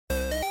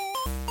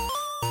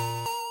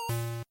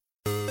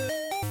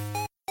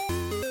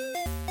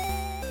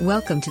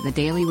Welcome to the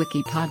Daily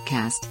Wiki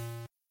podcast,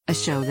 a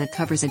show that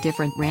covers a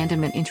different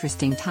random and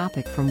interesting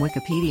topic from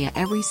Wikipedia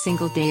every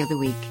single day of the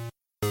week.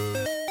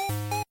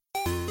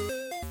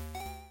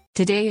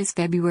 Today is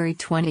February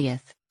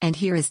 20th, and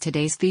here is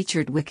today's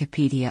featured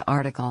Wikipedia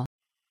article.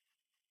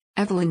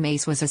 Evelyn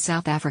Mace was a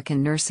South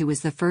African nurse who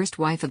was the first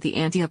wife of the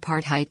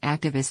anti-apartheid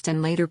activist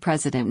and later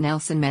President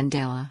Nelson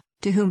Mandela,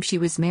 to whom she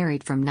was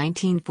married from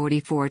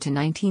 1944 to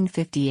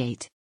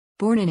 1958.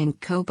 Born in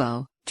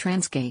Nkobo,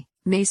 Transkei,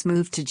 Mace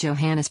moved to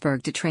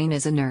Johannesburg to train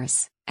as a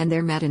nurse, and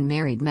there met and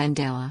married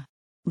Mandela.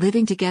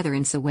 Living together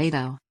in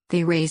Soweto,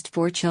 they raised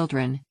 4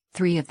 children,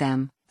 3 of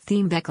them,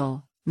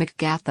 Thembekile,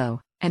 Mcgatho,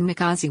 and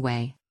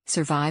Makaziwe,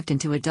 survived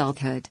into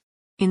adulthood.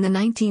 In the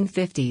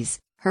 1950s,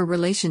 her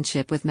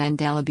relationship with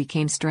Mandela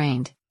became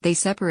strained. They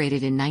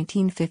separated in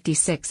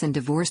 1956 and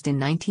divorced in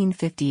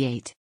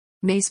 1958.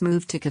 Mace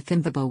moved to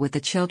Kathimvabo with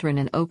the children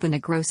and opened a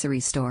grocery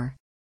store.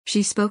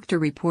 She spoke to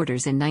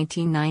reporters in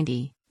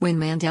 1990, when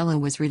Mandela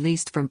was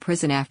released from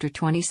prison after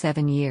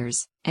 27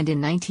 years, and in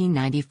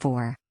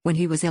 1994, when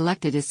he was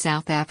elected as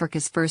South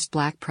Africa's first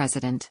black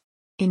president.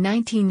 In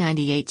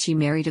 1998 she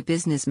married a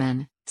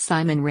businessman,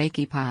 Simon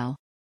Rakipile.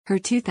 Her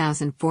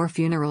 2004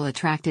 funeral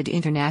attracted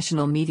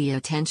international media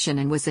attention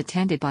and was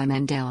attended by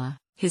Mandela,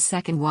 his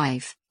second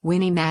wife,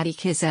 Winnie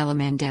Madikizela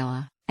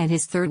Mandela, and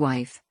his third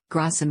wife,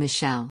 Graça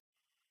Machel.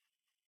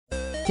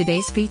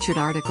 Today's featured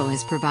article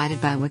is provided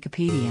by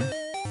Wikipedia.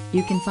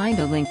 You can find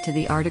a link to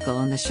the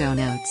article in the show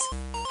notes.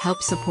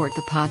 Help support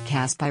the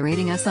podcast by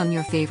rating us on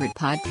your favorite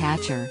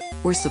podcatcher,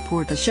 or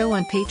support the show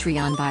on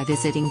Patreon by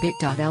visiting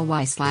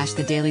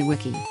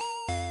bit.ly/thedailywiki.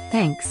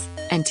 Thanks,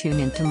 and tune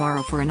in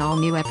tomorrow for an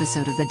all-new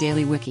episode of the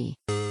Daily Wiki.